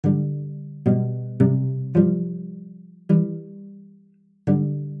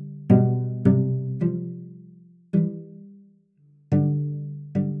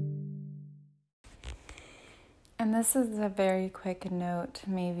this is a very quick note,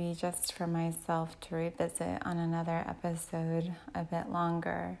 maybe just for myself to revisit on another episode a bit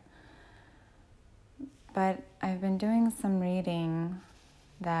longer. But I've been doing some reading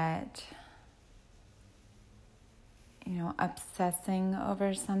that, obsessing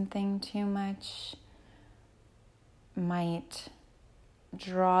over something too much might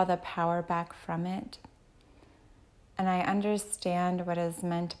draw the power back from it. And I understand what is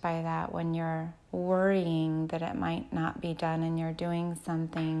meant by that when you're worrying that it might not be done and you're doing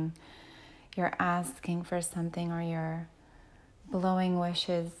something, you're asking for something, or you're blowing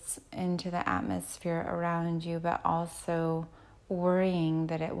wishes into the atmosphere around you, but also worrying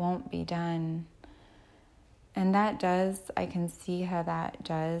that it won't be done. And I can see how that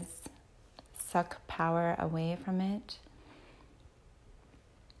does suck power away from it.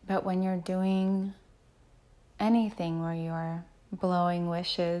 But when you're doing anything where you're blowing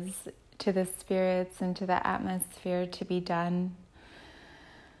wishes to the spirits and to the atmosphere to be done,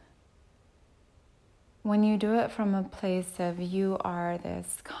 when you do it from a place of you are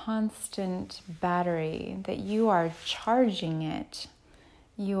this constant battery, that you are charging it,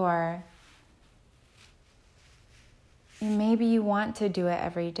 maybe you want to do it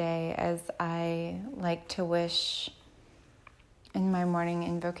every day, as I like to wish in my morning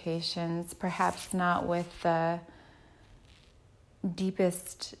invocations, perhaps not with the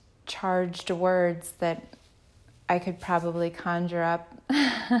deepest charged words that I could probably conjure up.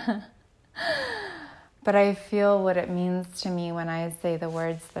 But I feel what it means to me when I say the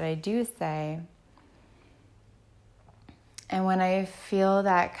words that I do say. And when I feel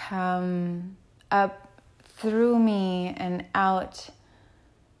that come up through me and out,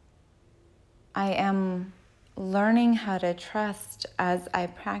 I am learning how to trust as I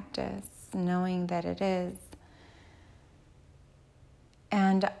practice, knowing that it is.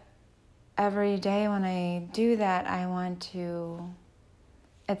 And every day when I do that,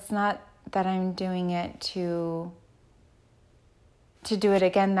 it's not that I'm doing it to do it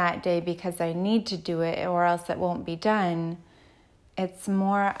again that day because I need to do it or else it won't be done. It's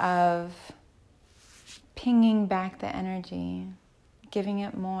more of pinging back the energy, giving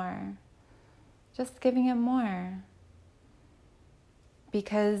it more. Just giving it more.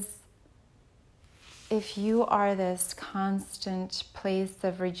 Because if you are this constant place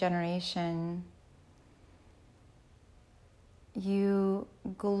of regeneration, you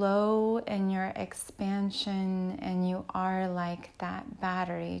glow in your expansion and you are like that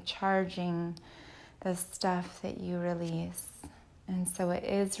battery charging the stuff that you release. And so it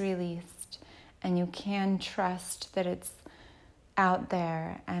is released, and you can trust that it's out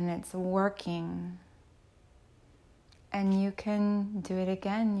there and it's working. And you can do it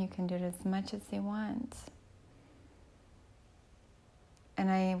again. You can do it as much as you want.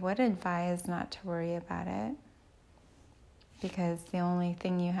 And I would advise not to worry about it, because the only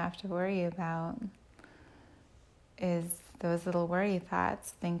thing you have to worry about is those little worry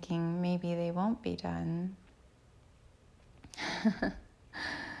thoughts, thinking maybe they won't be done.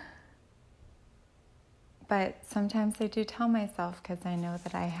 But sometimes I do tell myself, because I know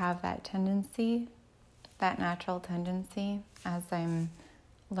that I have that tendency, that natural tendency, as I'm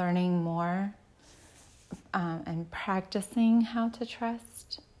learning more and practicing how to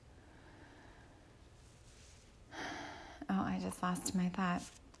trust. Oh, I just lost my thought.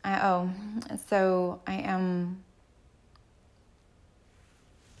 So I am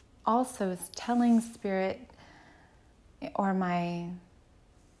also telling Spirit, or my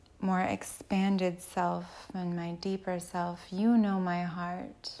more expanded self and my deeper self, you know my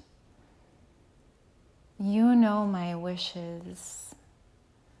heart. You know my wishes.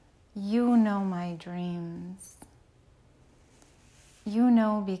 You know my dreams. You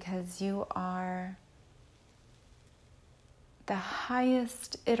know, because you are the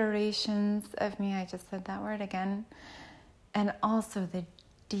highest iterations of me. I just said that word again. And also the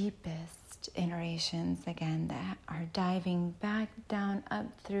deepest iterations again, that are diving back down up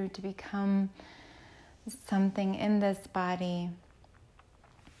through to become something in this body.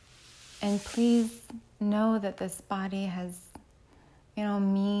 And please know that this body has,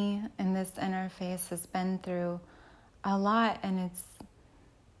 me in this interface has been through a lot, and it's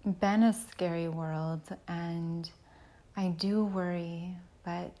been a scary world, and I do worry,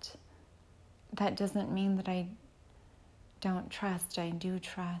 but that doesn't mean that I don't trust. I do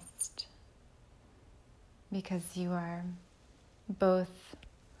trust, because you are both,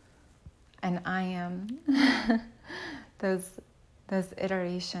 and I am those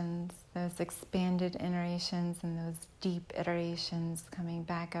iterations, those expanded iterations, and those deep iterations coming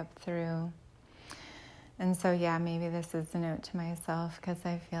back up through. And so, yeah, maybe this is a note to myself because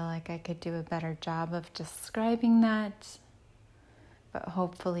I feel like I could do a better job of describing that. But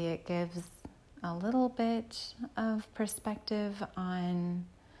hopefully it gives a little bit of perspective on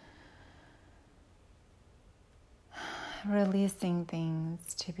releasing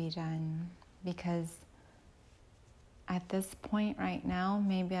things to be done. Because at this point right now,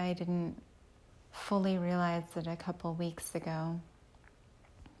 maybe I didn't fully realize it a couple weeks ago.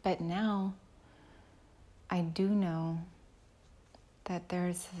 But now I do know that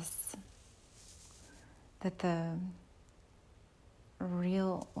there's this, that the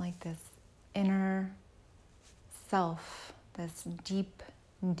real, like this inner self, this deep,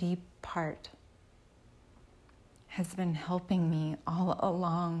 deep part has been helping me all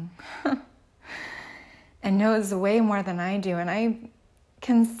along and knows way more than I do. And I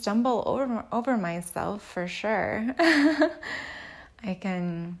can stumble over myself for sure. I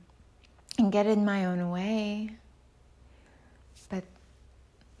can get in my own way, but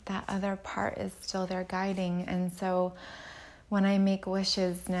that other part is still there guiding. And so when I make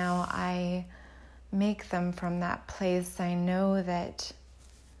wishes now, I make them from that place. I know that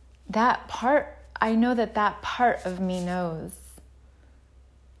part of me knows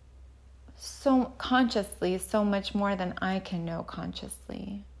so consciously, so much more than I can know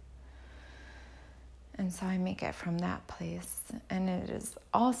consciously. And so I make it from that place. And it is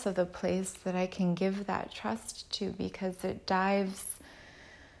also the place that I can give that trust to, because it dives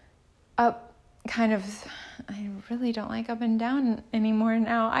up kind of, I really don't like up and down anymore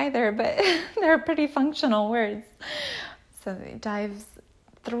now either, but they're pretty functional words. So it dives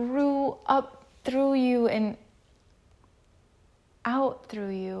up through you and out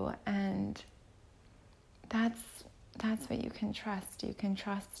through you. And that's what you can trust. You can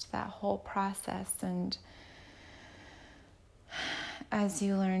trust that whole process. And as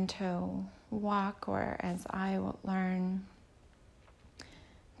you learn to walk, or as I will learn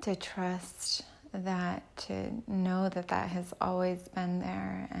to trust that, to know that has always been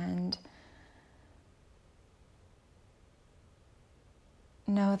there, and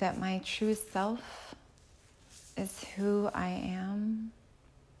know that my true self is who I am,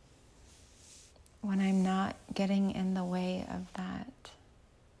 when I'm not getting in the way of that.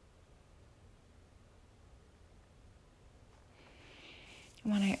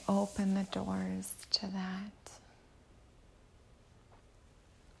 When I open the doors to that.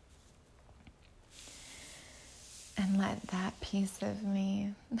 And let that piece of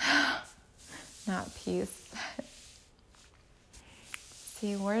me, not peace,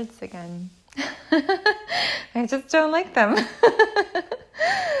 see, words again. I just don't like them.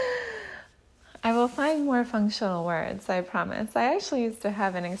 I will find more functional words, I promise. I actually used to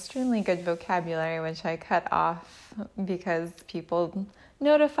have an extremely good vocabulary, which I cut off because people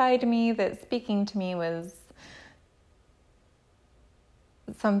notified me that speaking to me was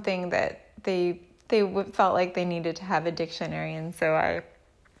something that they felt like they needed to have a dictionary. And so I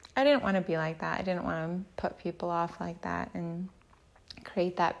didn't want to be like that. I didn't want to put people off like that and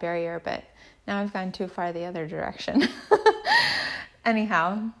create that barrier. But now I've gone too far the other direction.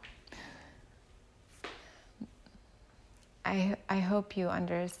 Anyhow, I hope you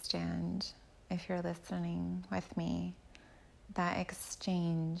understand, if you're listening with me, that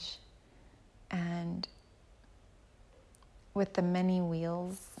exchange, and with the many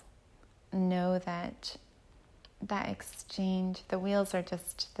wheels, know that exchange, the wheels are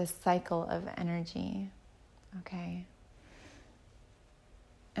just the cycle of energy, okay?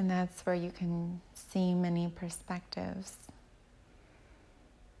 And that's where you can see many perspectives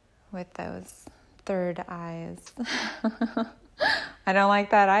with those third eyes. I don't like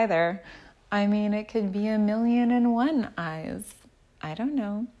that either. I mean, it could be 1,000,001 eyes. I don't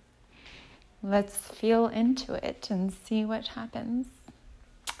know. Let's feel into it and see what happens.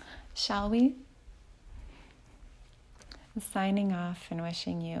 Shall we? Signing off and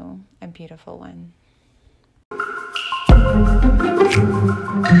wishing you a beautiful one.